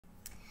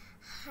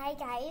Hi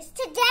guys,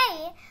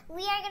 today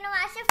we are going to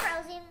watch the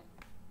Frozen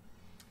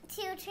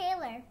 2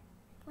 trailer.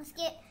 Let's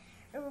get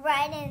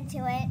right into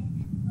it.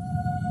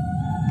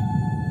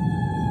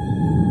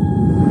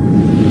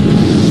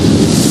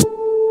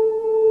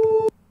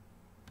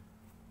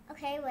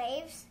 Okay,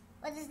 waves.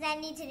 What does that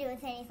need to do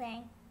with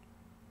anything?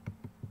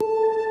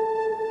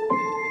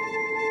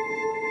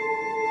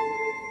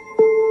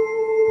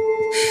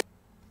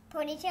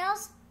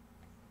 Ponytails?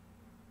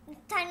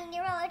 Tiny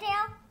roller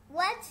tail?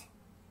 What?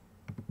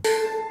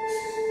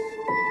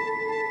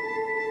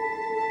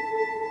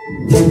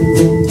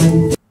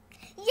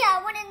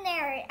 Yeah, one in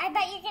there. I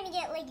bet you're gonna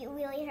get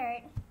really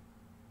hurt.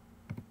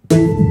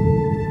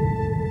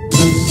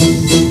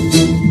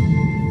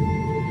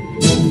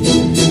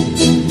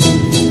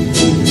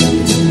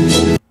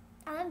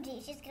 OMG,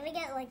 she's gonna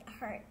get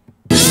hurt.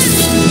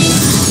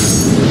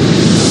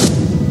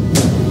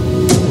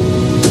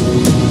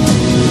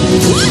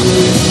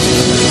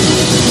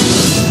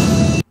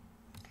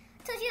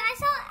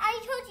 I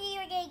told you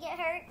were gonna get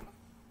hurt.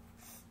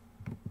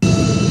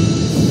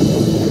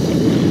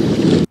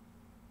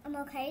 I'm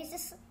okay. Is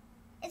this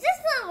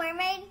Little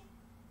Mermaid?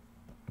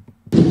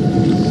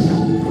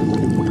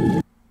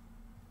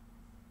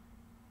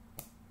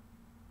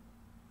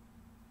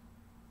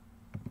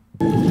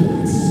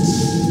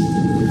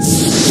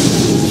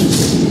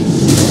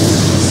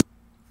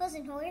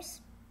 Frozen horse.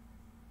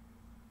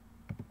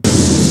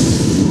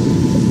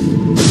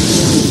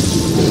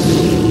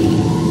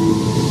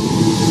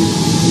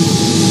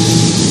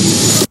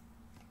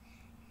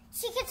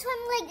 She can swim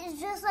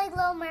just like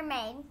Little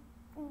Mermaid.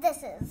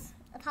 This is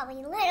probably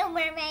Little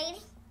Mermaid.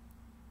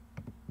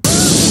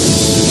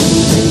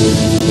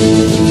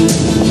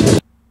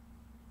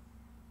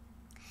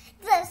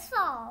 This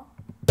fall.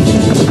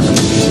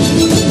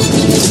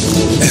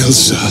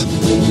 Elsa,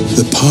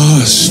 the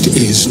past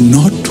is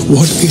not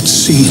what it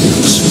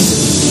seems.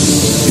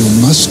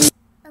 You must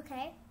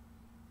Okay.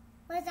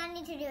 What does that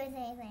need to do with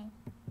anything?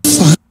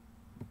 find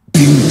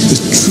the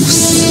truth.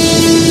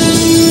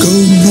 Go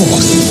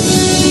north,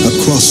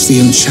 across the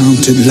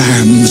enchanted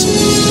lands,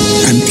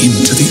 and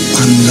into the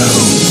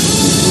unknown.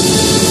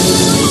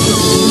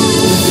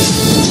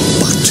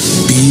 But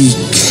be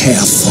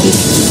careful.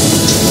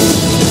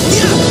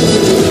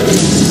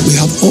 We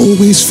have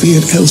always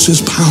feared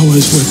Elsa's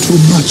powers were too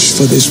much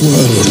for this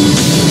world.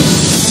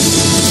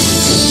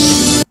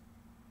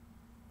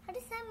 How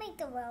does that make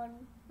the world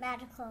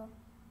magical?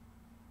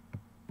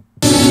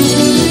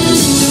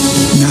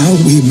 Now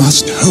we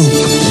must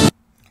hope.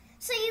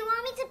 So you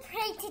want me to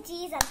pray to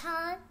Jesus,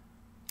 huh?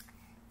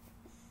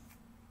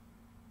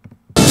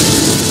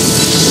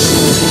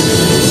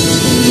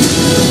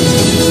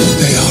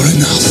 They are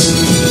enough.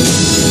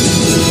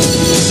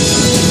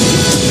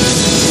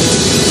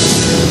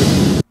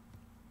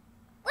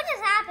 What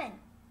just happened?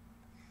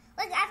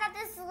 I thought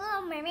this was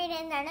Little Mermaid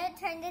and then it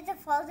turned into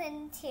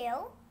Frozen 2.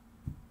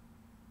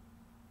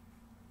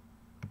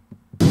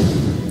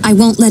 I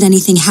won't let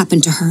anything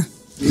happen to her.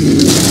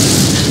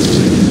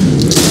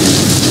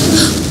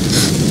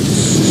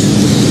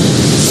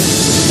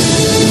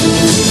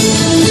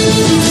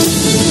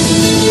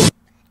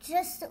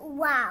 Just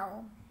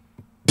wow.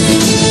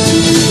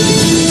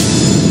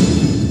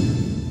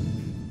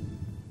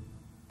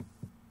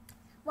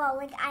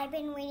 Well, I've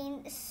been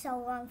waiting so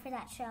long for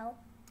that show.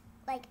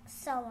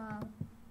 So long.